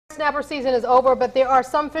Snapper season is over, but there are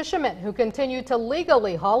some fishermen who continue to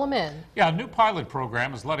legally haul them in. Yeah, a new pilot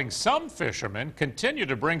program is letting some fishermen continue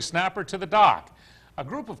to bring snapper to the dock. A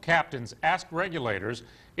group of captains asked regulators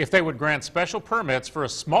if they would grant special permits for a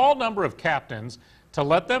small number of captains to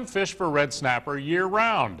let them fish for red snapper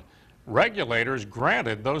year-round. Regulators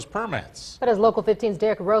granted those permits. But as Local 15's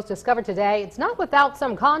Derek Rose discovered today, it's not without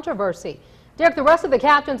some controversy. Derek, the rest of the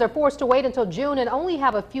captains are forced to wait until June and only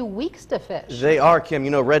have a few weeks to fish. They are, Kim.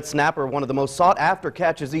 You know, red snapper, one of the most sought-after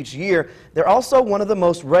catches each year. They're also one of the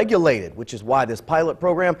most regulated, which is why this pilot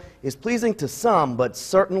program is pleasing to some, but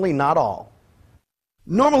certainly not all.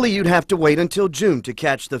 Normally, you'd have to wait until June to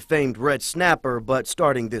catch the famed red snapper, but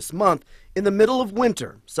starting this month, in the middle of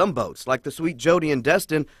winter, some boats, like the Sweet Jody and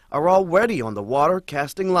Destin, are already on the water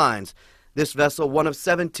casting lines. This vessel, one of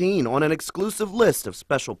 17 on an exclusive list of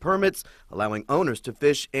special permits, allowing owners to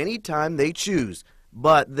fish anytime they choose.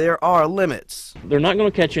 But there are limits. They're not going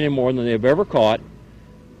to catch any more than they've ever caught,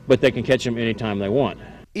 but they can catch them anytime they want.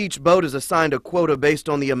 Each boat is assigned a quota based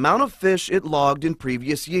on the amount of fish it logged in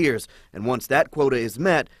previous years. And once that quota is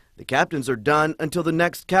met, the captains are done until the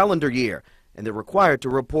next calendar year, and they're required to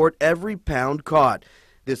report every pound caught.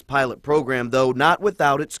 This pilot program, though, not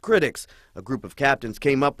without its critics. A group of captains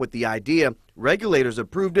came up with the idea. Regulators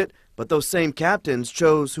approved it, but those same captains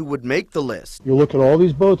chose who would make the list. You look at all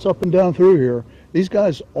these boats up and down through here, these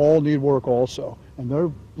guys all need work also, and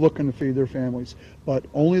they're looking to feed their families. But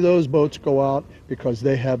only those boats go out because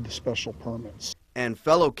they have the special permits. And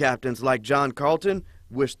fellow captains like John Carleton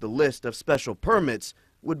wish the list of special permits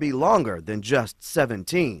would be longer than just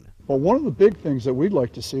 17. But one of the big things that we'd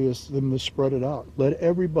like to see is them to spread it out. Let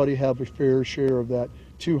everybody have a fair share of that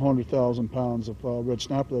 200,000 pounds of red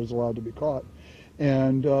snapper that is allowed to be caught,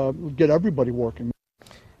 and get everybody working.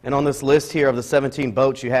 And on this list here of the 17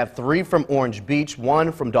 boats, you have 3 from Orange Beach,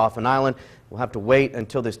 1 from Dauphin Island. We'll have to wait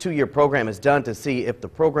until this 2-year program is done to see if the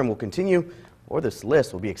program will continue or this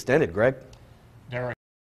list will be extended, Greg.